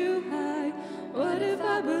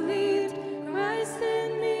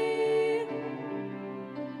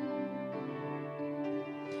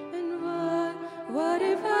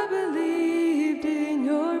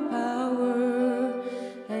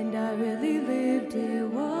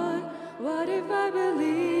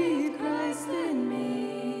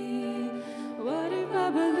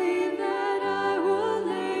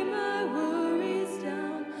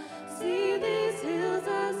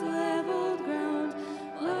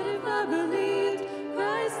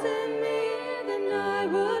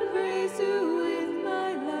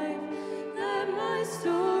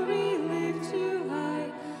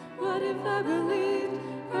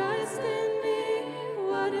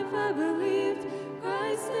I believed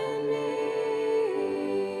Christ in me.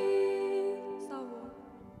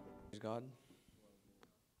 Praise God.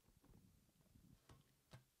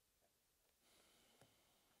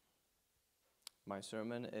 My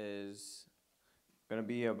sermon is going to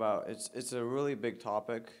be about, it's a really big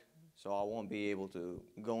topic, so I won't be able to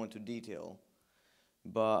go into detail.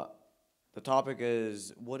 But the topic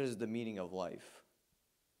is, what is the meaning of life?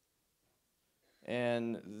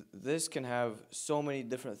 And this can have so many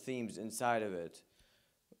different themes inside of it.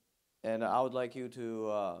 And I would like you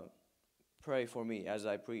to pray for me as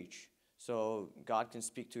I preach, so God can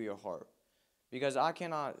speak to your heart. Because I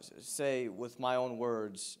cannot say with my own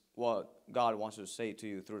words what God wants to say to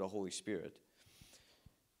you through the Holy Spirit.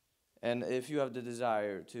 And if you have the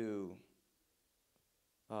desire to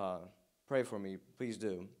pray for me, please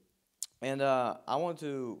do. And I want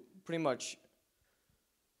to pretty much,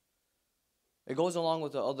 it goes along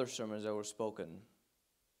with the other sermons that were spoken,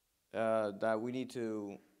 that we need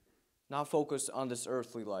to not focus on this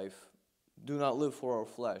earthly life. Do not live for our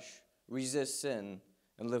flesh. Resist sin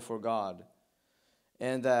and live for God.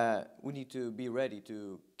 And that we need to be ready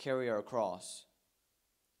to carry our cross.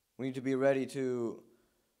 We need to be ready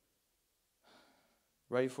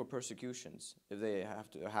for persecutions if they have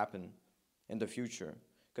to happen in the future.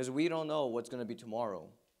 Because we don't know what's going to be tomorrow.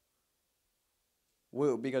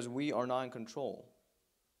 Because we are not in control.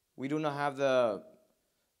 We do not have the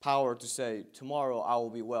power to say, tomorrow I will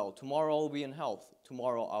be well. Tomorrow I will be in health.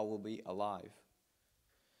 Tomorrow I will be alive.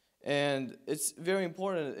 And it's very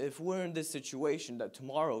important if we're in this situation that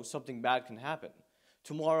tomorrow something bad can happen.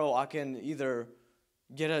 Tomorrow I can either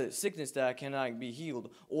get a sickness that I cannot be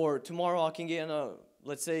healed, or tomorrow I can get in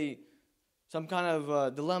let's say, some kind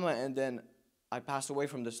of dilemma and then I pass away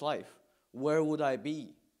from this life. Where would I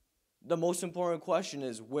be? The most important question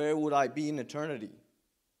is, where would I be in eternity?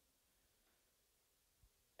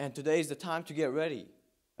 And today is the time to get ready.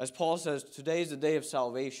 As Paul says, today is the day of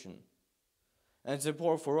salvation. And it's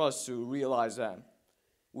important for us to realize that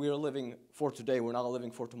we are living for today. We're not living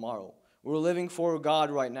for tomorrow. We're living for God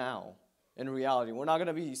right now in reality. We're not going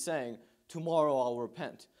to be saying, tomorrow I'll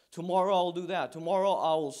repent. Tomorrow I'll do that. Tomorrow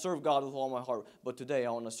I will serve God with all my heart. But today I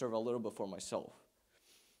want to serve a little bit for myself.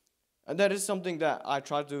 And that is something that I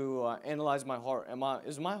try to analyze my heart.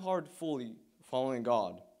 Is my heart fully following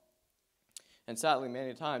God? And sadly,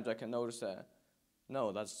 many times I can notice that,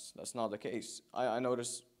 no, that's not the case. I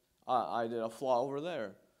notice I did a flaw over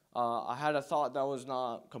there. I had a thought that was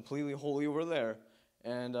not completely holy over there.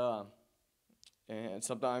 And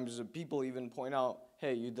sometimes people even point out,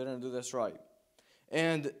 hey, you didn't do this right.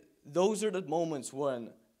 And those are the moments when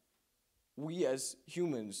we as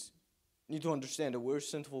humans need to understand that we're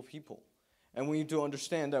sinful people. And we need to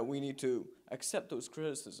understand that we need to accept those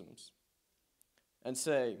criticisms and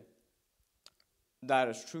say, that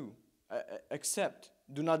is true. Accept.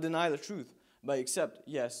 Do not deny the truth. But accept,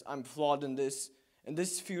 yes, I'm flawed in this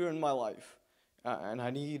sphere in my life. And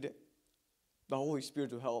I need the Holy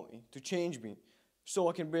Spirit to help me, to change me, so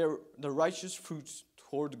I can bear the righteous fruits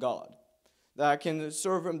toward God, that I can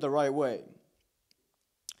serve Him the right way.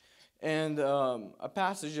 And a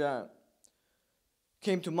passage that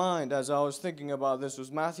came to mind as I was thinking about this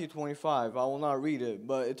was Matthew 25. I will not read it,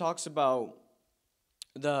 but it talks about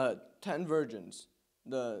the 10 virgins,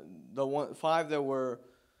 the 5 that were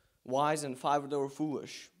wise and 5 that were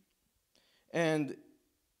foolish. And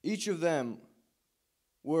each of them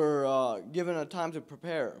were given a time to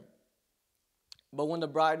prepare. But when the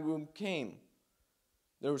bridegroom came,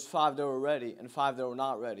 there was 5 that were ready and 5 that were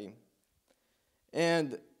not ready.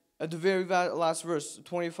 And at the very last verse,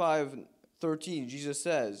 25:13, Jesus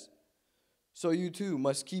says, so you too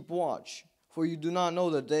must keep watch, for you do not know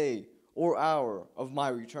the day or hour of my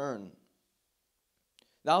return.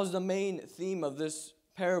 That was the main theme of this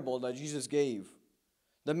parable that Jesus gave.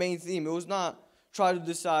 The main theme. It was not try to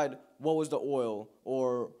decide what was the oil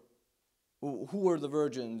or who were the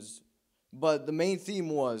virgins, but the main theme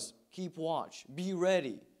was keep watch, be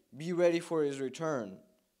ready for His return.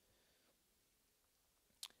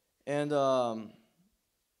 And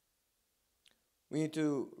we need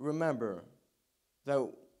to remember that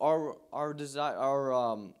our desire,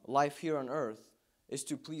 our life here on earth is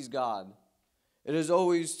to please God. It is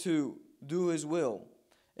always to do His will.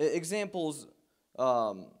 Examples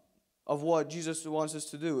of what Jesus wants us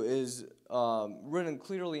to do is written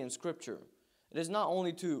clearly in Scripture. It is not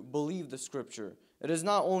only to believe the Scripture. It is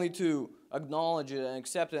not only to acknowledge it and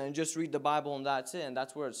accept it and just read the Bible and that's it, and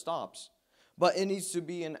that's where it stops. But it needs to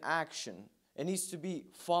be an action. It needs to be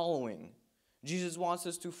following. Jesus wants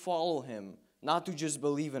us to follow Him, not to just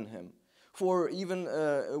believe in Him. For even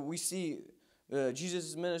we see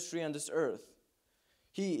Jesus' ministry on this earth.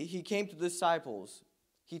 He came to the disciples.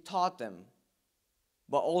 He taught them.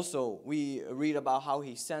 But also, we read about how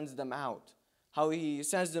he sends them out, how he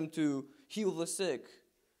sends them to heal the sick,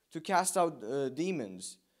 to cast out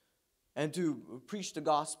demons, and to preach the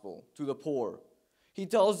gospel to the poor. He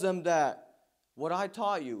tells them that what I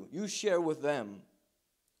taught you, you share with them.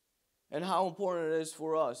 And how important it is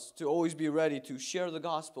for us to always be ready to share the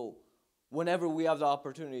gospel whenever we have the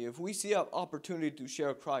opportunity. If we see an opportunity to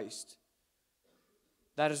share Christ,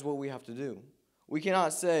 that is what we have to do. We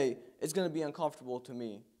cannot say, it's going to be uncomfortable to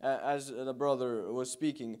me, as the brother was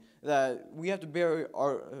speaking, that we have to bear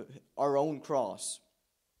our own cross,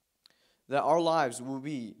 that our lives will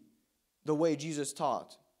be the way Jesus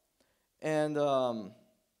taught. And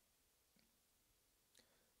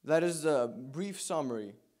that is a brief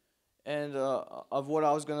summary of what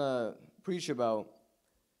I was going to preach about.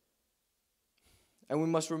 And we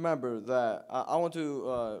must remember that I want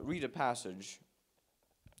to read a passage.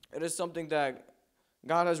 It is something that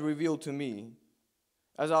God has revealed to me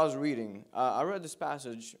as I was reading. I read this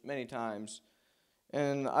passage many times,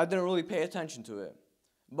 and I didn't really pay attention to it.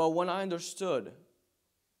 But when I understood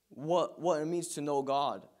what it means to know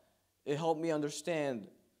God, it helped me understand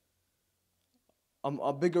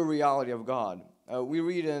a bigger reality of God. We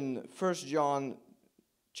read in 1 John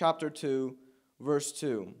chapter 2, verse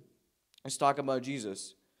 2. It's talking about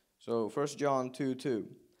Jesus. So 1 John 2:2.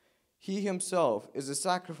 He himself is a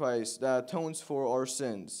sacrifice that atones for our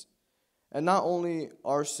sins, and not only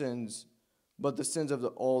our sins, but the sins of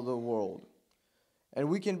all the world. And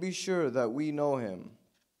we can be sure that we know him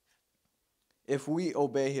if we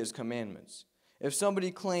obey his commandments. If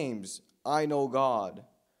somebody claims, I know God,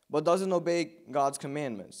 but doesn't obey God's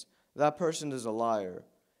commandments, that person is a liar,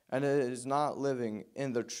 and is not living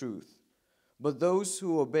in the truth. But those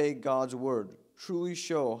who obey God's word truly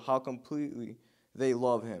show how completely they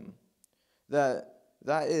love him.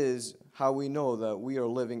 That is how we know that we are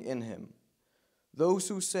living in him. Those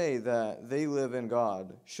who say that they live in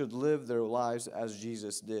God should live their lives as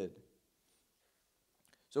Jesus did.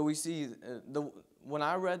 So we see, when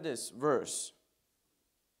I read this verse,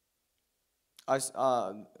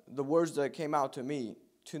 the words that came out to me,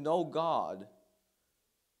 to know God,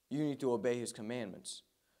 you need to obey his commandments.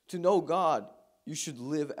 To know God, you should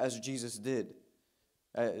live as Jesus did,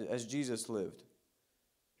 as Jesus lived.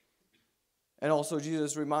 And also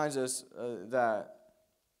Jesus reminds us that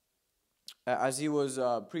as he was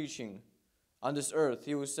preaching on this earth,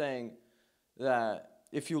 he was saying that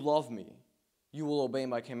if you love me, you will obey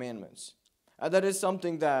my commandments. And that is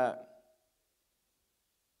something that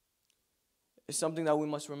we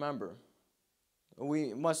must remember.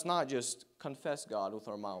 We must not just confess God with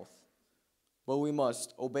our mouth, but we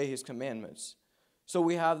must obey his commandments. So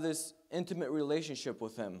we have this intimate relationship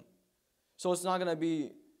with him. So it's not going to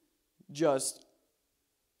be just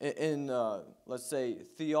in let's say,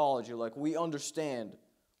 theology, like we understand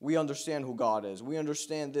who God is. We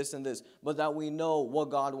understand this and this, but that we know what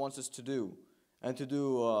God wants us to do, and to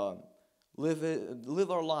do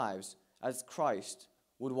live our lives as Christ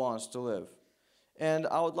would want us to live. And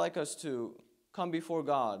I would like us to come before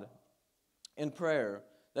God in prayer,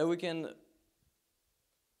 that we can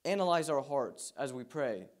analyze our hearts as we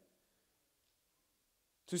pray,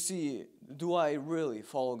 to see, do I really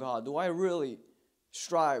follow God? Do I really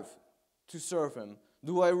strive to serve him?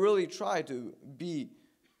 Do I really try to be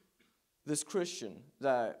this Christian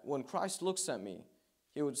that when Christ looks at me,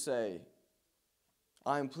 he would say,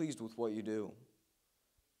 I am pleased with what you do?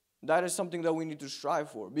 That is something that we need to strive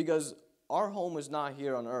for, because our home is not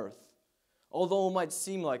here on earth. Although it might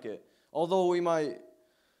seem like it, although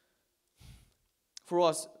for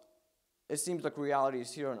us, it seems like reality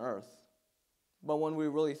is here on earth. But when we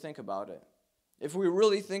really think about it, if we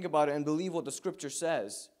really think about it and believe what the scripture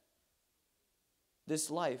says, this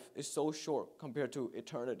life is so short compared to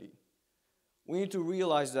eternity. We need to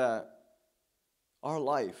realize that our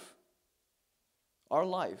life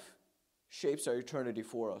shapes our eternity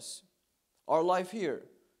for us. Our life here,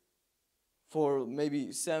 for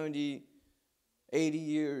maybe 70, 80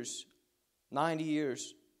 years, 90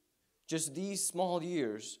 years, just these small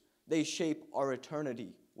years, they shape our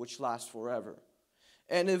eternity, which lasts forever.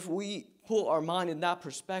 And if we put our mind in that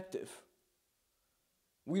perspective,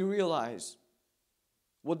 we realize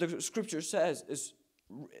what the scripture says is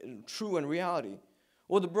true in reality.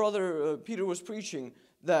 What the brother Peter was preaching,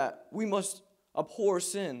 that we must abhor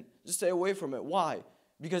sin, to stay away from it. Why?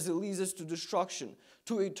 Because it leads us to destruction,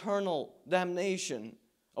 to eternal damnation,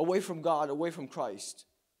 away from God, away from Christ.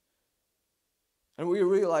 And we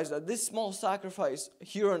realize that this small sacrifice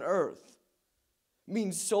here on earth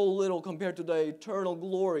means so little compared to the eternal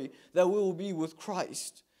glory that we will be with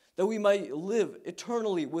Christ, that we might live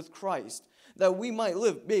eternally with Christ, that we might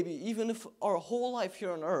live, maybe even if our whole life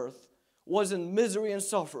here on earth was in misery and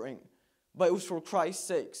suffering, but it was for Christ's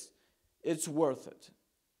sakes, it's worth it.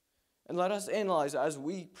 And let us analyze as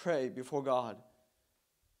we pray before God,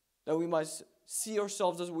 that we might see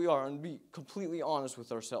ourselves as we are and be completely honest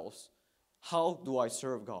with ourselves. How do I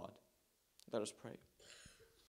serve God? Let us pray.